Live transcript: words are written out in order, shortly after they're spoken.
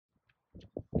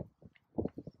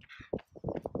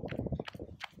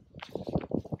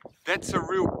That's a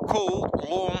real cold,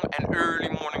 long and early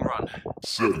morning run.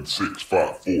 7, 6,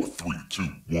 5, 4, 3, 2,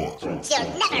 1. You'll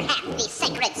never have the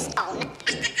sacred stone.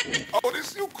 Oh,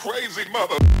 this you crazy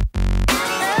mother.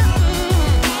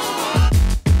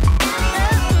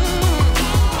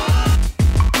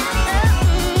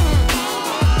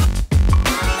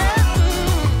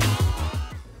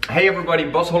 Hey everybody,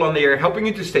 Bas Hollander here, helping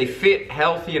you to stay fit,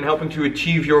 healthy and helping to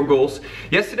achieve your goals.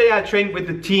 Yesterday I trained with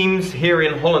the teams here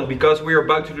in Holland because we're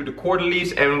about to do the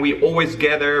Quarterlies and we always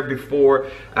gather before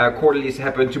Quarterlies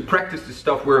happen to practice the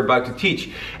stuff we're about to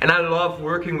teach. And I love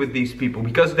working with these people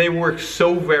because they work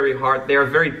so very hard, they are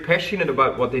very passionate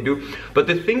about what they do. But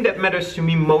the thing that matters to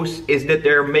me most is that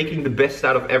they're making the best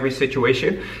out of every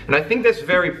situation. And I think that's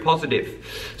very positive.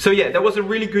 So yeah, that was a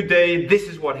really good day. This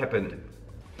is what happened.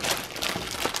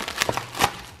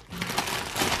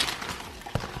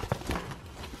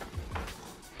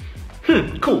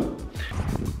 Cool.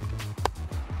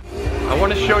 I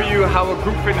want to show you how a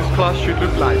group fitness class should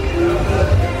look like.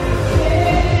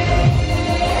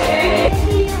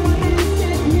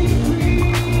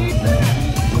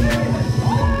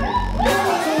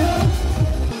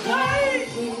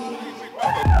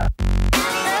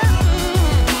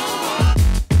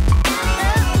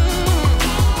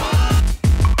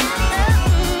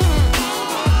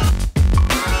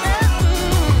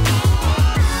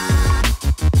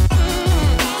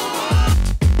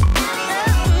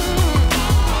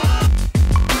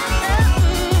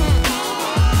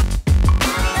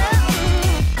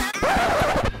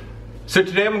 So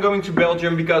today I'm going to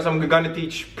Belgium because I'm going to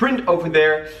teach sprint over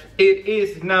there. It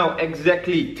is now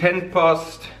exactly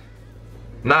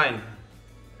 9:10.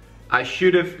 I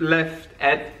should have left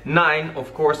at 9,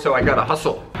 of course, so I gotta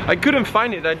hustle. I couldn't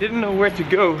find it, I didn't know where to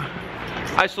go.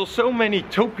 I saw so many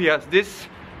topias. This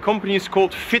company is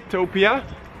called Fitopia.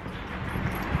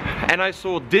 And I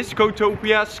saw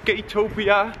Discotopia,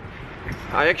 Skatopia.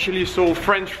 I actually saw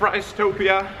French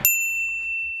Fries-topia.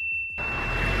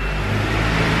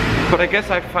 But I guess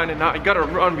I find it now. I gotta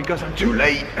run because I'm too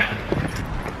late.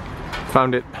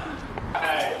 Found it.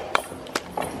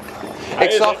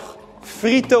 Ik zag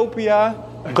Fitopia,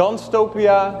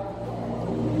 Danstopia.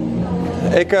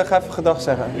 Ik ga even gedag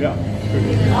zeggen. Ja.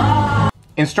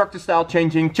 Instructor style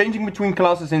changing. Changing between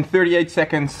classes in 38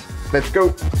 seconds. Let's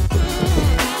go.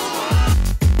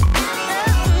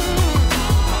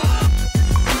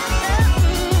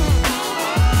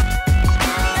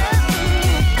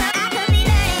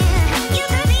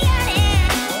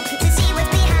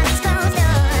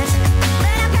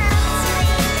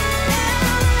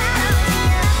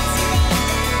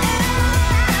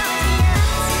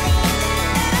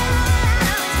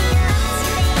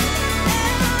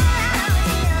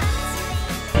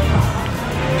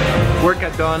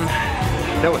 Workout done.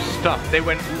 That was tough. They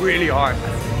went really hard.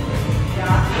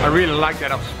 I really like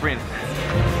that of sprint.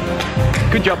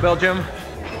 Good job, Belgium.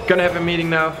 Gonna have a meeting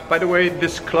now. By the way,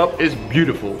 this club is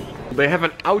beautiful. They have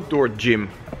an outdoor gym.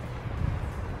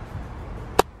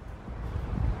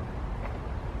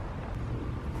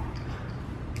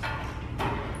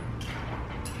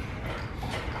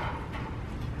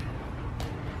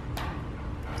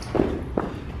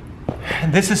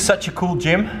 This is such a cool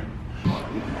gym.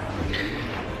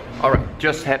 Alright,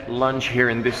 just had lunch here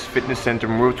in this fitness center,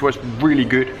 which was really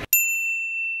good.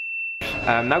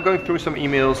 Now going through some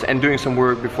emails and doing some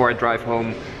work before I drive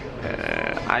home.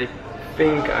 I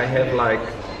think I have like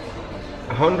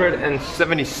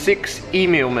 176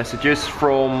 email messages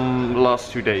from the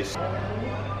last 2 days.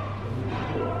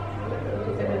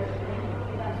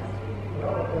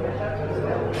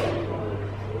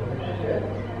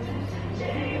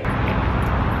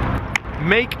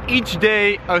 Make each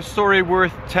day a story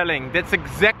worth telling. That's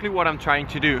exactly what I'm trying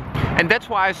to do. And that's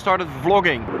why I started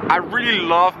vlogging. I really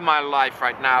love my life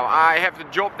right now. I have the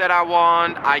job that I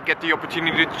want. I get the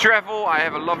opportunity to travel. I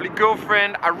have a lovely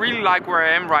girlfriend. I really like where I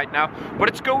am right now. But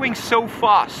it's going so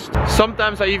fast.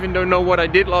 Sometimes I even don't know what I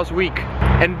did last week.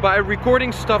 And by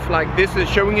recording stuff like this and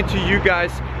showing it to you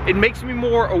guys, it makes me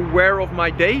more aware of my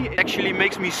day. It actually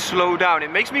makes me slow down. It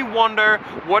makes me wonder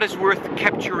what is worth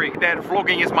capturing. That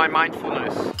vlogging is my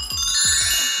mindfulness.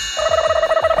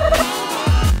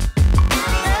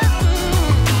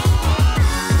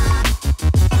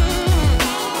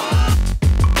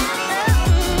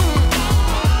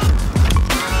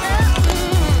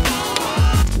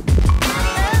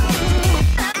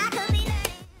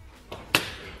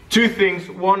 Two things.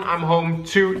 One, I'm home.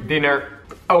 Two, dinner.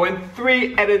 Oh, and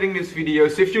three, editing this video.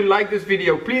 So if you like this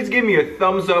video, please give me a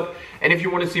thumbs up. And if you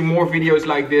want to see more videos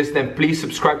like this, then please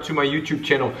subscribe to my YouTube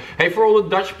channel. Hey, for all the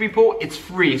Dutch people, it's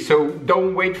free. So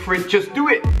don't wait for it, just do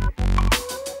it.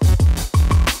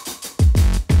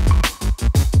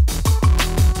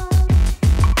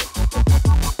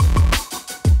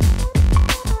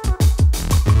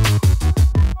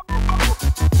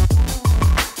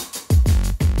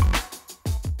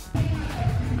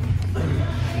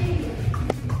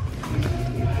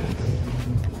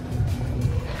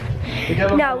 Ik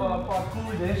heb ook Nou. wel een paar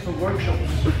coole days voor workshops.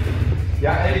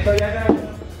 Ja, en zou jij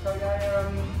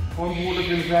gewoon behoorlijk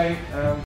willen zijn?